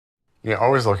You're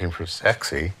always looking for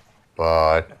sexy,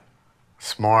 but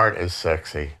smart is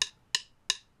sexy.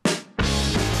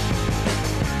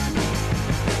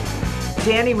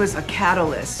 Danny was a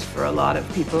catalyst for a lot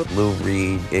of people. Lou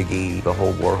Reed, Iggy, the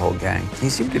whole Warhol gang.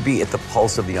 He seemed to be at the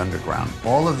pulse of the underground.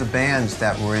 All of the bands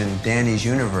that were in Danny's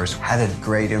universe had a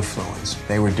great influence.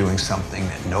 They were doing something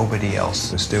that nobody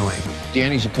else was doing.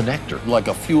 Danny's a connector, like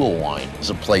a fuel line. It's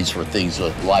a place where things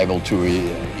are liable to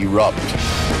erupt.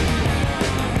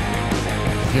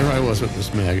 Here I was with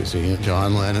this magazine.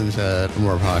 John Lennon said, "I'm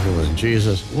more popular than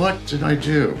Jesus." What did I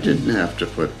do? Didn't have to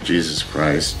put Jesus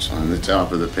Christ on the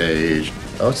top of the page.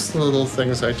 Those little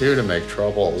things I do to make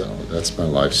trouble. That's my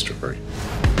life story.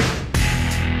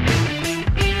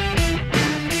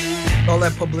 All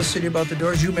that publicity about the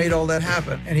Doors, you made all that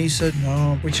happen. And he said,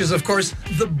 no, which is, of course,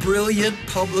 the brilliant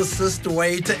publicist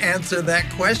way to answer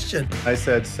that question. I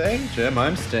said, say, Jim,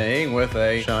 I'm staying with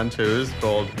a chanteuse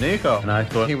called Nico. And I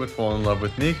thought he would fall in love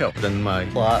with Nico. Then my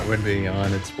plot would be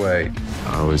on its way.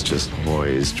 I was just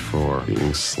poised for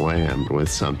being slammed with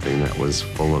something that was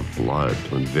full of blood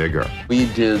and vigor. We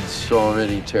did so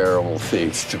many terrible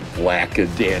things to blacken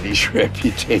Danny's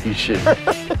reputation.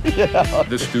 Yeah.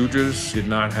 The Stooges did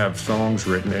not have songs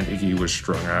written, and Iggy was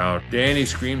strung out. Danny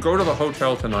screamed, "Go to the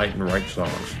hotel tonight and write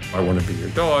songs." I Want to Be Your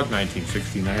Dog,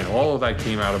 1969. All of that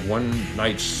came out of one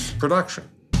night's production.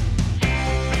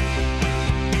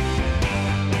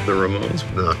 The Ramones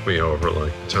knocked me over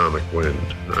like atomic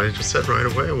wind. I just said right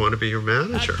away, I want to be your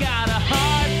manager.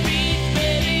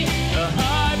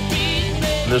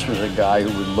 This was a guy who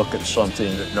would look at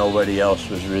something that nobody else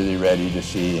was really ready to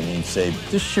see, and he'd say,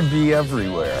 this should be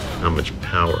everywhere. How much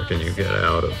power can you get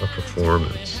out of a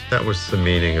performance? That was the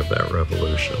meaning of that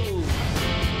revolution.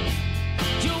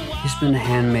 He's been a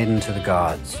handmaiden to the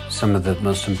gods, some of the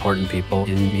most important people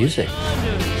in music.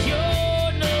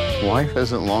 Life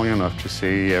isn't long enough to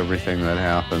see everything that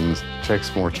happens. It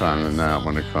takes more time than that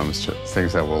when it comes to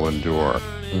things that will endure.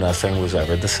 Nothing was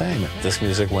ever the same. This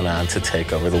music went on to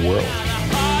take over the world.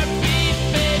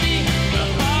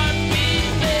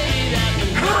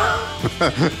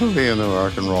 Be in the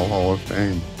Rock and Roll Hall of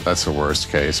Fame. That's the worst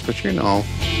case, but you know.